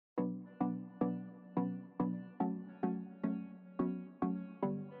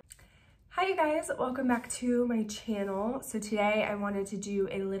Hi you guys, welcome back to my channel. So today I wanted to do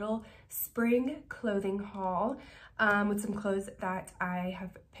a little spring clothing haul with some clothes that I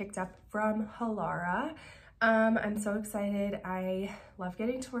have picked up from Halara. I'm so excited. I love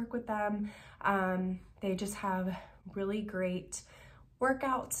getting to work with them. They just have really great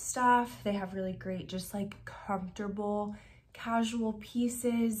workout stuff. They have really great just like comfortable casual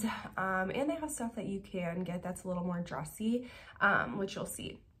pieces, and they have stuff that you can get that's a little more dressy, which you'll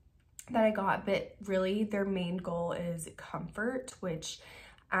see that I got. But really their main goal is comfort, which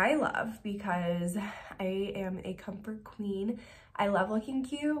I love because I am a comfort queen. I love looking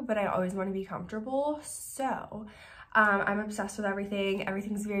cute, but I always want to be comfortable. So I'm obsessed with everything.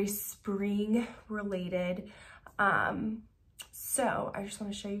 Everything's very spring related. So I just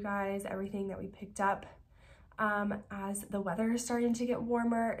want to show you guys everything that we picked up. As the weather is starting to get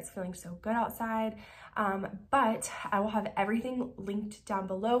warmer, it's feeling so good outside. But I will have everything linked down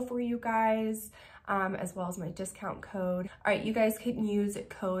below for you guys, as well as my discount code. All right, you guys can use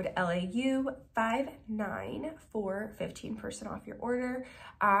code LAU59 for 15% off your order.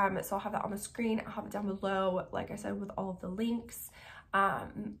 So I'll have that on the screen. I'll have it down below, like I said, with all of the links.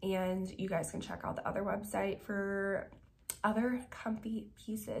 And you guys can check out the other website for other comfy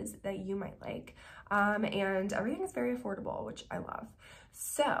pieces that you might like. And everything is very affordable, which I love.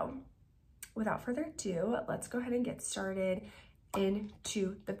 So without further ado, let's go ahead and get started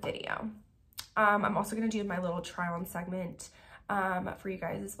into the video. I'm also going to do my little try on segment for you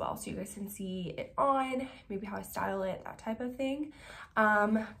guys as well, so you guys can see it on, maybe how I style it, that type of thing.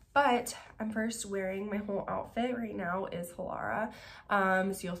 But I'm first wearing my whole outfit right now is Halara,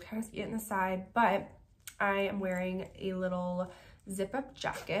 so you'll kind of see it in the side, but I am wearing a little zip-up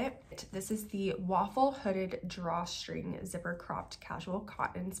jacket. This is the Waffle hooded drawstring zipper cropped casual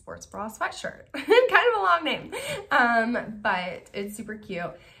cotton sports bra sweatshirt. Kind of a long name, but it's super cute.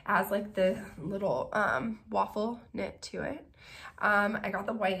 It has like the little waffle knit to it. I got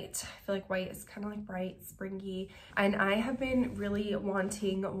the white. I feel like white is kind of like bright, springy, and I have been really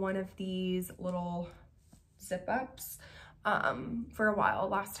wanting one of these little zip-ups for a while.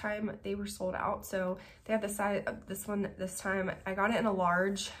 Last time they were sold out, so they have the size of this one this time. I got it in a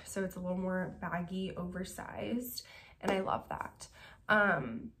large, so it's a little more baggy, oversized, and I love that.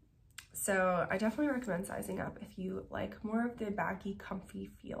 So I definitely recommend sizing up if you like more of the baggy,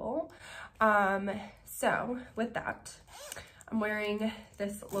 comfy feel. So with that, I'm wearing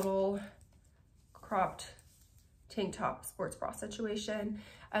this little cropped tank top sports bra situation.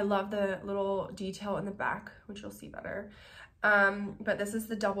 I love the little detail in the back, which you'll see better. But this is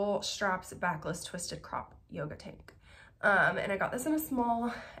the double straps backless twisted crop yoga tank. And I got this in a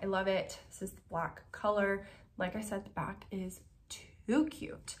small. I love it. This is the black color. Like I said, the back is too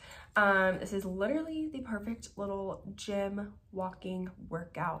cute. This is literally the perfect little gym walking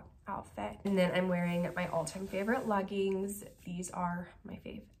workout outfit. And then I'm wearing my all-time favorite leggings. These are my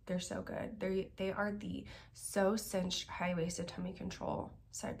fave. They're so good. They are the SoCinched high-waisted tummy control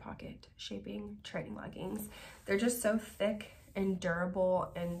side pocket shaping training leggings. They're just so thick and durable,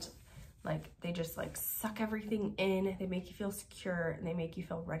 and like they just like suck everything in. They make you feel secure and they make you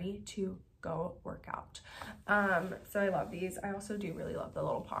feel ready to go work out. So I love these. I also do really love the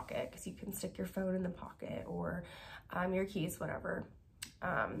little pocket because you can stick your phone in the pocket or your keys, whatever.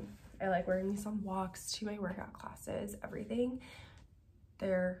 I like wearing these on walks, to my workout classes, everything.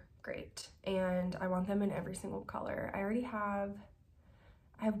 They're great, and I want them in every single color. I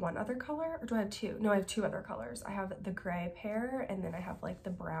have one other color, or do I have two? No, I have two other colors. I have the gray pair, and then I have like the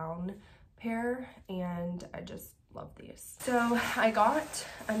brown pair, and I just love these. So I got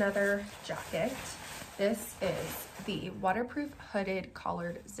another jacket. This is the waterproof hooded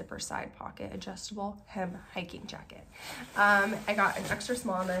collared zipper side pocket adjustable hem hiking jacket. I got an extra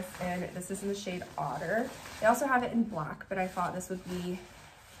small on this, and this is in the shade Otter. They also have it in black, but I thought this would be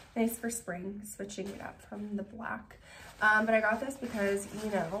nice for spring, switching it up from the black. But I got this because,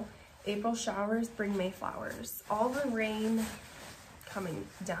 you know, April showers bring May flowers. All the rain coming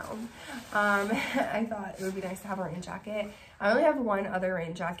down. I thought it would be nice to have a rain jacket. I only have one other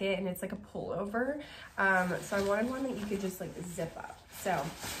rain jacket, and it's like a pullover. So I wanted one that you could just like zip up. So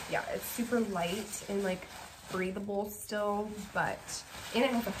yeah, it's super light and like breathable still, and it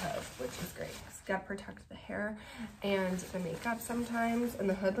has a hood, which is great. It's gotta protect the hair and the makeup sometimes, and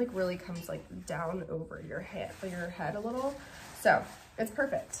the hood like really comes like down over your head a little, so it's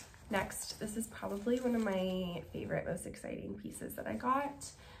perfect. Next, this is probably one of my favorite, most exciting pieces that I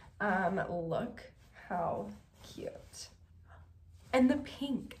got. Look how cute. And the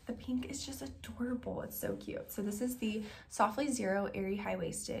pink is just adorable. It's so cute. So this is the Softlyzero Airy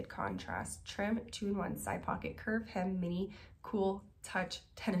high-waisted contrast trim 2-in-1 side pocket curve hem mini cool touch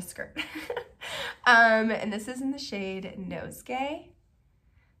tennis skirt. And this is in the shade Nosegay,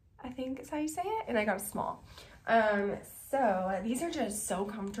 I think is how you say it, and I got a small. So these are just so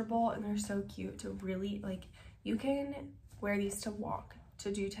comfortable and they're so cute to really, like, you can wear these to walk,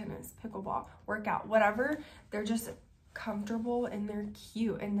 to do tennis, pickleball, workout, whatever. They're just comfortable and they're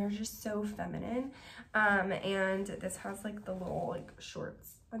cute and they're just so feminine. And this has like the little like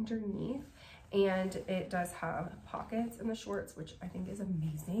shorts underneath, and it does have pockets in the shorts, which I think is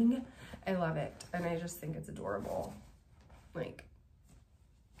amazing. I love it, and I just think it's adorable. Like,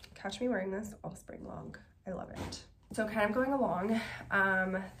 catch me wearing this all spring long. I love it. So kind of going along,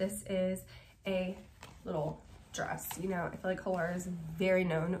 this is a little dress. You know, I feel like Halara is very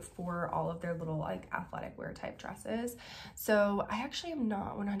known for all of their little like athletic wear type dresses. So I actually am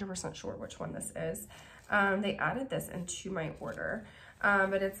not 100% sure which one this is. They added this into my order,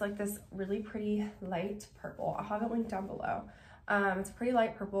 but it's like this really pretty light purple. I'll have it linked down below. It's a pretty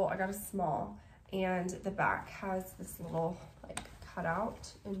light purple. I got a small, and the back has this little like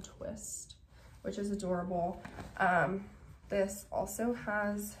cutout and twist, which is adorable. This also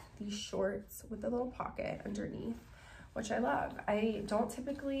has these shorts with a little pocket underneath, which I love. I don't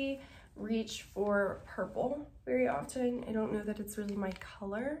typically reach for purple very often. I don't know that it's really my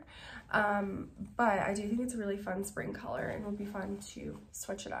color, but I do think it's a really fun spring color and it'll be fun to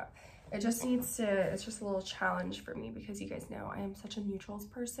switch it up. It just needs to, it's just a little challenge for me because you guys know I am such a neutrals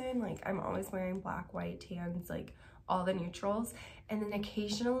person. Like, I'm always wearing black, white, tans, like all the neutrals. And then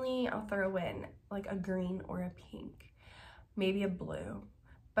occasionally I'll throw in like a green or a pink, maybe a blue.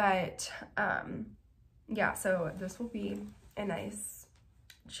 But yeah, so this will be a nice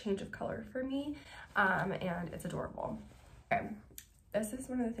change of color for me, and it's adorable. Okay, this is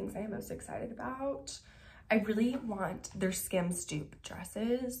one of the things I am most excited about. I really want their Skims dupe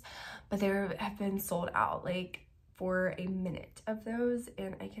dresses, but they have been sold out like for a minute of those,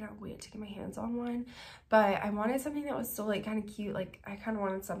 and I cannot wait to get my hands on one. But I wanted something that was still like kind of cute. Like, I kind of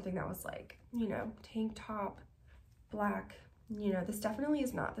wanted something that was like, you know, tank top, black. You know, this definitely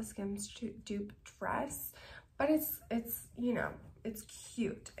is not the Skims dupe dress, but it's you know, it's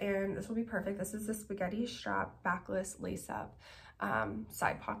cute, and this will be perfect. This is the spaghetti strap backless lace up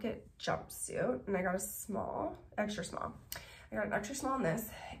side pocket jumpsuit, and I got a small, extra small. I got an extra small in this,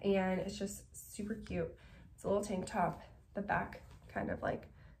 and it's just super cute. It's a little tank top. The back kind of like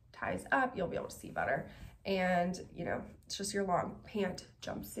ties up. You'll be able to see better, and you know, it's just your long pant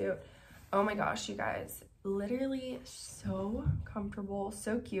jumpsuit. Oh my gosh, you guys. Literally so comfortable,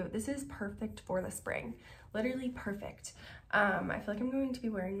 so cute. This is perfect for the spring, literally perfect. I feel like I'm going to be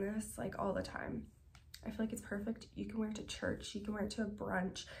wearing this like all the time. I feel like it's perfect. You can wear it to church, you can wear it to a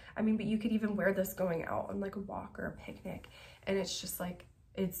brunch. I mean, but you could even wear this going out on like a walk or a picnic, and it's just like,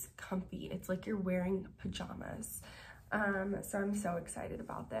 it's comfy. It's like you're wearing pajamas. So I'm so excited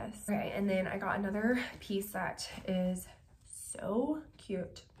about this. Okay, and then I got another piece that is so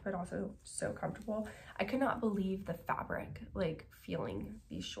cute, but also so comfortable. I could not believe the fabric, like feeling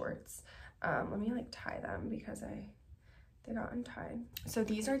these shorts. Let me like tie them because they got untied. So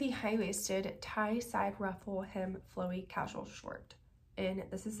these are the high-waisted tie side ruffle hem flowy casual short, and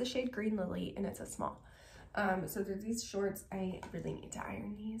this is the shade Green Lily, and it's a small. So they're these shorts. I really need to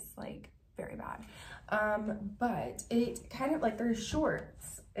iron these like very bad. But it kind of like, they're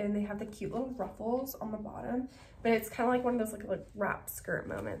shorts and they have the cute little ruffles on the bottom, but it's kind of like one of those like wrap skirt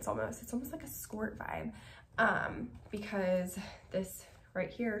moments almost. It's almost like a skirt vibe, because this right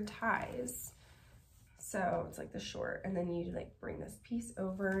here ties. So it's like the short, and then you like bring this piece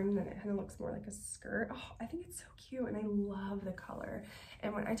over, and then it kind of looks more like a skirt. Oh, I think it's so cute, and I love the color.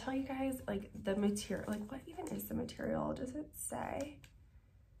 And when I tell you guys, like the material, like what even is the material? Does it say?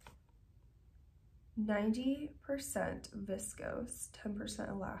 90% viscose, 10%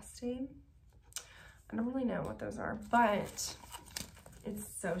 elastane. I don't really know what those are, but it's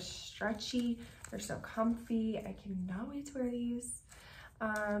so stretchy. They're so comfy. I cannot wait to wear these.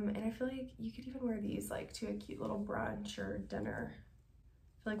 And I feel like you could even wear these like to a cute little brunch or dinner.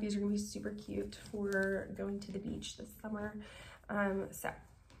 I feel like these are gonna be super cute for going to the beach this summer. So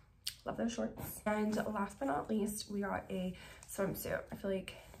love those shorts. And last but not least, we got a swimsuit. I feel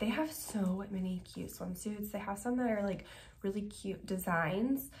like they have so many cute swimsuits. They have some that are like really cute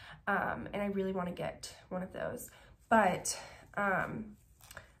designs, and I really want to get one of those. But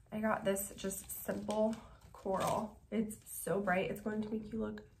I got this just simple coral. It's so bright. It's going to make you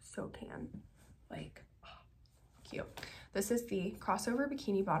look so tan. Like, oh, cute. This is the crossover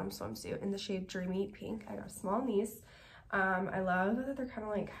bikini bottom swimsuit in the shade Dreamy Pink. I got a small in these. I love that they're kind of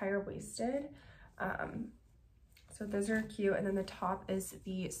like higher waisted. So So those are cute. And then the top is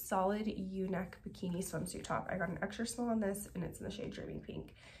the solid U-neck bikini swimsuit top. I got an extra small on this, and it's in the shade Dreamy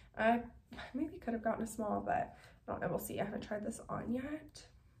Pink. I maybe could have gotten a small, but I don't know, we'll see. I haven't tried this on yet.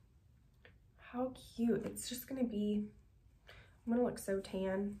 How cute. It's just gonna be, I'm gonna look so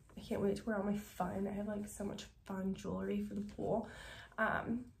tan. I can't wait to wear all my fun. I have like so much fun jewelry for the pool.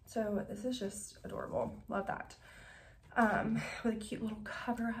 So this is just adorable. Love that. With a cute little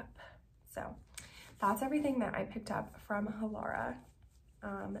cover up. So that's everything that I picked up from Halara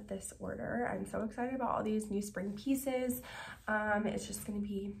this order. I'm so excited about all these new spring pieces. It's just gonna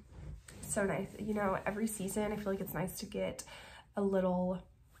be so nice. You know, every season I feel like it's nice to get a little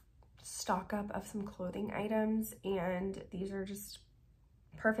stock up of some clothing items, and these are just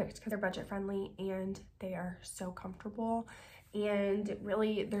perfect because they're budget friendly and they are so comfortable, and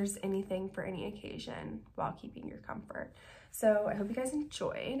really there's anything for any occasion while keeping your comfort. So I hope you guys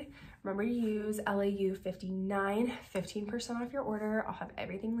enjoyed. Remember to use LAU59, 15% off your order. I'll have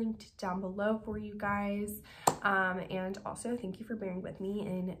everything linked down below for you guys. And also thank you for bearing with me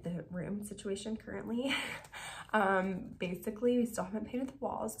in the room situation currently. Basically, we still haven't painted the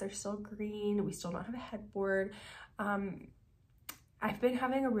walls. They're still green. We still don't have a headboard. I've been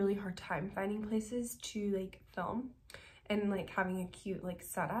having a really hard time finding places to like film and like having a cute like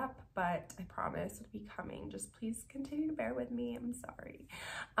setup, but I promise it'll be coming. Just please continue to bear with me. I'm sorry.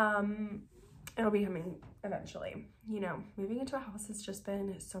 It'll be coming eventually. You know, moving into a house has just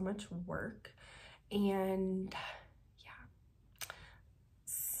been so much work, and yeah.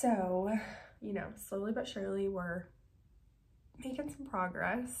 So, you know, slowly but surely we're making some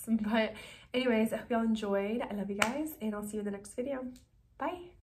progress. But anyways, I hope y'all enjoyed. I love you guys, and I'll see you in the next video. Bye.